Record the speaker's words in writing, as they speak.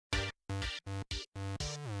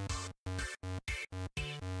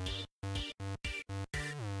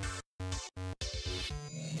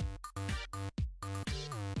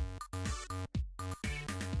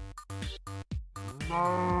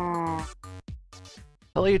Hello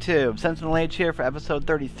YouTube, SentinalhMC here for episode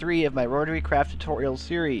 33 of my RotaryCraft tutorial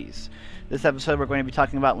series. This episode we're going to be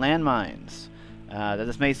talking about landmines.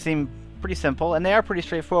 This may seem pretty simple, and they are pretty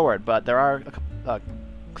straightforward, but there are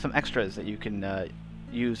some extras that you can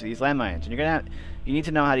use these landmines. And you need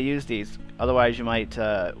to know how to use these, otherwise you might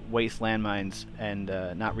waste landmines and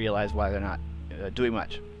not realize why they're not doing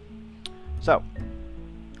much. So,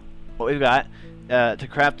 what we've got to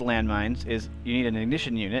craft the landmines is you need an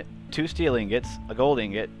ignition unit, 2 steel ingots, a gold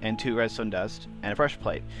ingot, and 2 redstone dust, and a pressure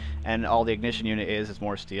plate. And all the ignition unit is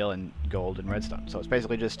more steel and gold and redstone. So it's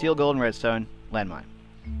basically just steel, gold, and redstone landmine.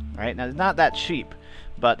 Alright, now it's not that cheap,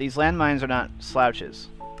 but these landmines are not slouches.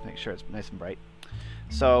 Make sure it's nice and bright.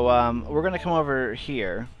 So we're going to come over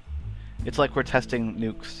here. It's like we're testing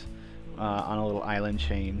nukes on a little island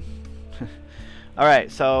chain.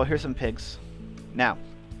 Alright, so here's some pigs. Now,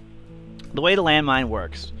 the way the landmine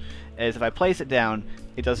works is if I place it down,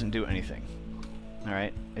 it doesn't do anything.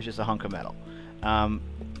 Alright, it's just a hunk of metal.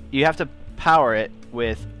 You have to power it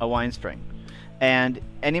with a wine spring. And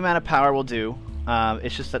any amount of power will do.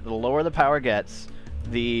 It's just that the lower the power gets,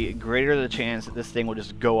 the greater the chance that this thing will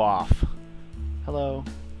just go off. Hello?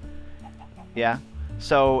 Yeah?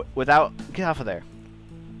 So, without... Get off of there.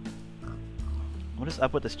 What is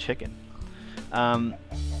up with this chicken?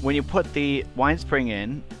 When you put the wine spring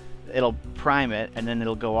in, it'll prime it, and then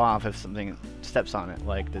it'll go off if something steps on it,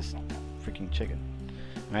 like this freaking chicken.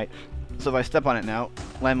 Right? So if I step on it now,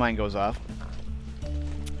 landmine goes off.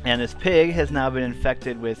 And this pig has now been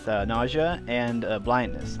infected with nausea and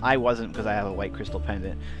blindness. I wasn't, because I have a white crystal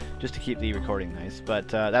pendant, just to keep the recording nice. But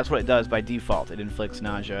that's what it does by default. It inflicts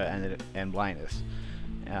nausea and blindness.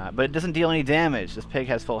 But it doesn't deal any damage. This pig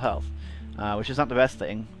has full health, which is not the best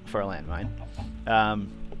thing for a landmine.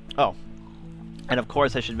 Oh. And of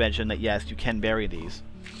course I should mention that yes, you can bury these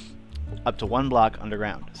up to 1 block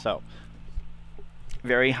underground. So,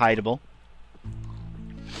 very hideable.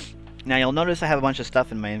 Now you'll notice I have a bunch of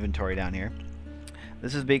stuff in my inventory down here.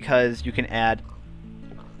 This is because you can add,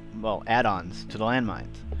 well, add-ons to the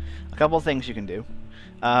landmines. A couple of things you can do.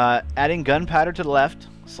 Adding gunpowder to the left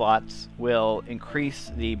slots will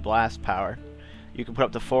increase the blast power. You can put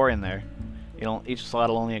up to 4 in there. Each slot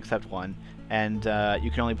will only accept 1. And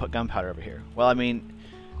you can only put gunpowder over here. Well, I mean,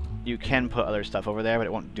 you can put other stuff over there, but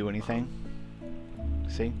it won't do anything.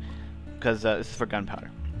 See? Because this is for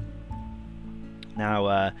gunpowder.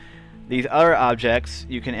 Now, these other objects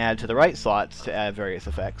you can add to the right slots to add various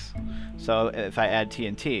effects. So, if I add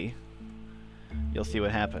TNT, you'll see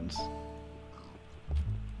what happens.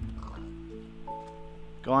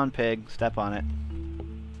 Go on, pig. Step on it.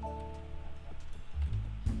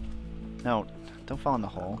 No, don't fall in the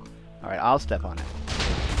hole. Alright, I'll step on it.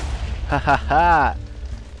 Ha ha ha!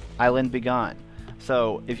 Island be gone.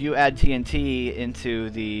 So, if you add TNT into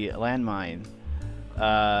the landmine,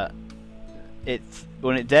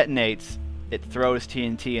 when it detonates, it throws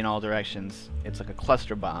TNT in all directions. It's like a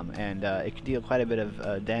cluster bomb, and it can deal quite a bit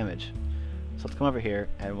of damage. So let's come over here,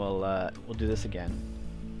 and we'll do this again.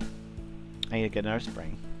 I need to get another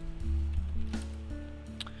spring.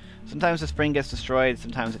 Sometimes the spring gets destroyed,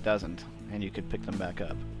 sometimes it doesn't, and you could pick them back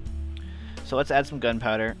up. So let's add some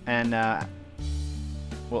gunpowder, and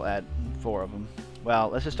we'll add 4 of them. Well,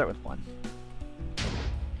 let's just start with 1.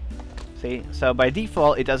 See? So by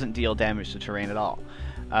default, it doesn't deal damage to terrain at all.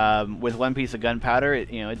 With 1 piece of gunpowder,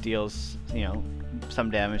 it deals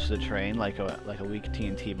some damage to the terrain, like a weak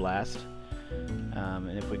TNT blast.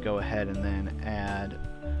 And if we go ahead and then add,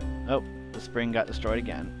 oh, the spring got destroyed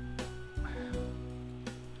again.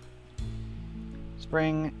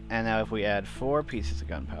 Spring, and now if we add 4 pieces of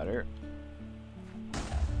gunpowder.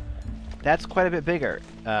 That's quite a bit bigger,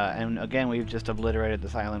 and again we've just obliterated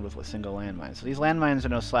this island with a single landmine. So these landmines are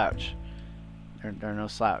no slouch. They're no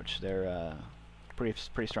slouch. They're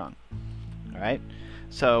pretty strong. All right.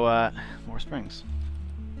 So more springs.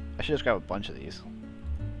 I should just grab a bunch of these.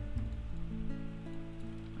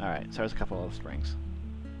 All right. So there's a couple of springs.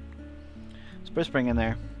 Let's put a spring in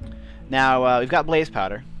there. Now we've got blaze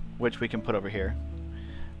powder, which we can put over here.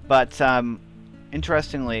 But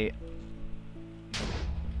interestingly.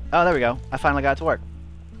 Oh, there we go. I finally got it to work.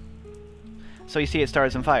 So you see it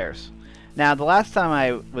started some fires. Now, the last time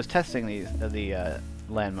I was testing the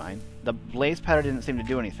landmine, the blaze powder didn't seem to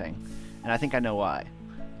do anything. And I think I know why.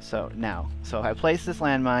 So, now. So I place this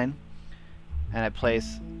landmine, and I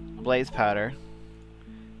place blaze powder,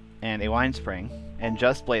 and a wine spring, and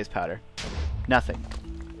just blaze powder. Nothing.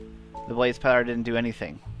 The blaze powder didn't do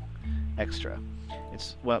anything extra.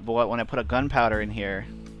 But when I put a gunpowder in here,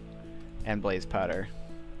 and blaze powder,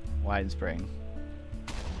 wine spring,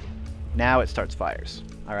 now it starts fires.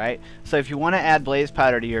 Alright? So if you want to add blaze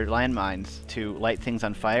powder to your landmines to light things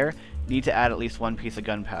on fire, you need to add at least one piece of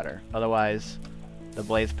gunpowder. Otherwise, the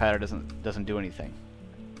blaze powder doesn't do anything.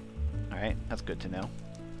 Alright, that's good to know.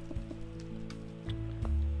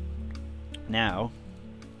 Now,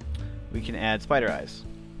 we can add spider eyes.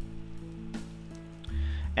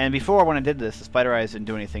 And before, when I did this, the spider eyes didn't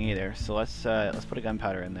do anything either. So let's put a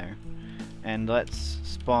gunpowder in there, and let's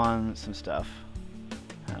spawn some stuff.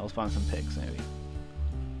 We'll spawn some pigs, maybe.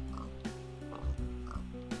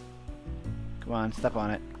 Come on, step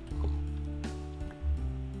on it.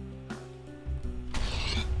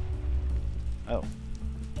 Oh.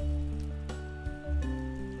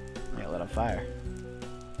 Yeah, let on fire.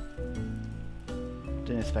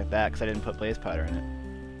 Didn't expect that because I didn't put blaze powder in it.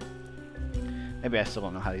 Maybe I still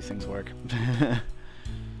don't know how these things work. I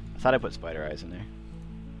thought I put spider eyes in there.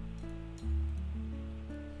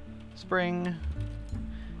 Spring.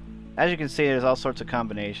 As you can see, there's all sorts of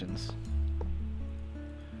combinations.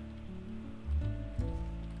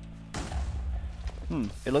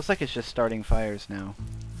 It looks like it's just starting fires now.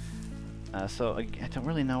 So I don't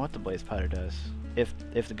really know what the blaze powder does. If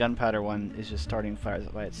the gunpowder one is just starting fires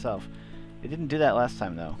by itself. It didn't do that last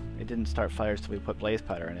time though. It didn't start fires till we put blaze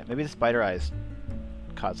powder in it. Maybe the spider eyes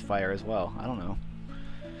cause fire as well. I don't know.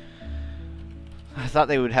 I thought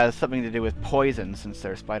they would have something to do with poison since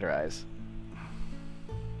they're spider eyes.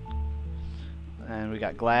 And we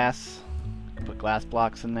got glass. Put glass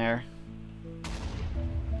blocks in there.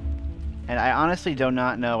 And I honestly do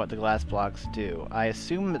not know what the glass blocks do. I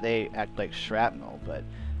assume that they act like shrapnel, but...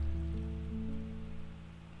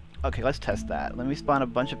 Okay, let's test that. Let me spawn a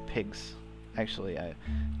bunch of pigs. Actually, I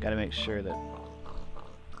gotta make sure that...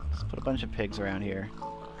 Let's put a bunch of pigs around here.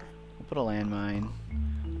 We'll put a landmine.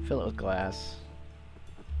 Fill it with glass.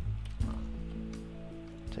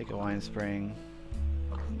 Take a wine spring.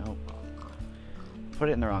 Nope. Put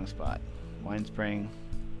it in the wrong spot. Wine spring.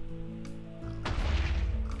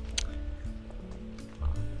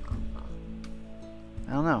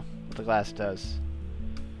 I don't know what the glass does.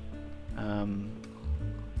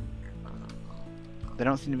 They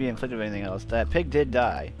don't seem to be inflicted with anything else. That pig did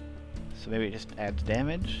die, so maybe it just adds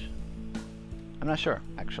damage? I'm not sure,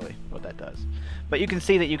 actually, what that does. But you can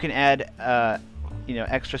see that you can add, you know,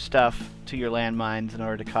 extra stuff to your landmines in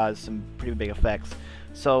order to cause some pretty big effects.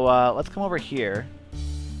 So let's come over here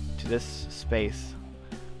to this space,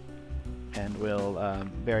 and we'll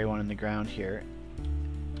bury one in the ground here.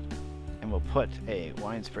 And we'll put a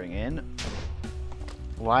wine spring in.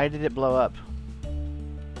 Why did it blow up?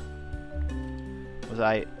 Was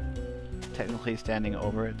I technically standing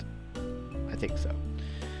over it? I think so.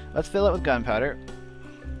 Let's fill it with gunpowder.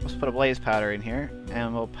 Let's put a blaze powder in here,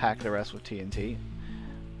 and we'll pack the rest with TNT.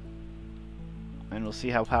 And we'll see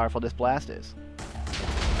how powerful this blast is.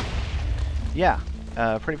 Yeah,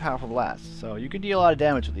 pretty powerful blast. So you can deal a lot of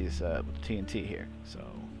damage with these with the TNT here. So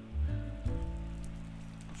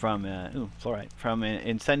from fluorite, from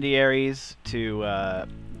incendiaries to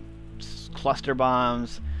cluster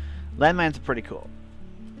bombs, landmines are pretty cool.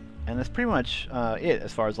 And that's pretty much it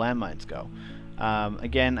as far as landmines go.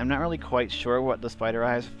 Again, I'm not really quite sure what the spider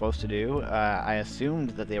eyes are supposed to do. I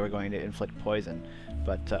assumed that they were going to inflict poison,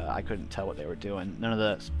 but I couldn't tell what they were doing. None of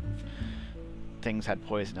the things had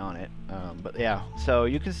poison on it. But yeah, so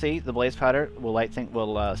you can see the blaze powder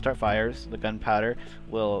will start fires. The gunpowder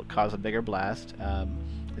will cause a bigger blast.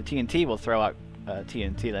 The TNT will throw out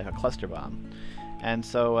TNT like a cluster bomb. And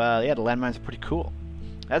so yeah, the landmines are pretty cool.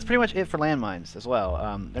 That's pretty much it for landmines as well.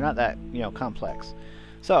 They're not that, you know, complex.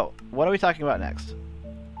 So, what are we talking about next?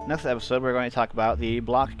 Next episode, we're going to talk about the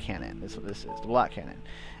block cannon. That's what this is, the block cannon.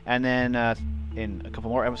 And then in a couple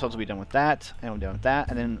more episodes, we'll be done with that, and we're done with that.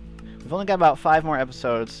 And then we've only got about 5 more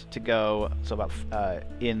episodes to go. So about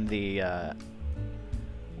in the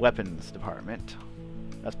weapons department.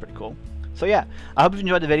 That's pretty cool. So yeah, I hope you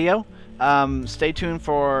enjoyed the video. Stay tuned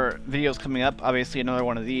for videos coming up. Obviously, another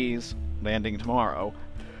one of these landing tomorrow.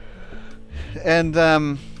 And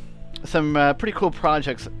some pretty cool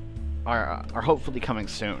projects are hopefully coming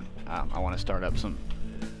soon. I want to start up some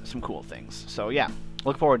cool things. So yeah,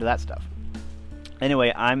 look forward to that stuff.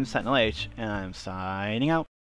 Anyway, I'm SentinalH, and I'm signing out.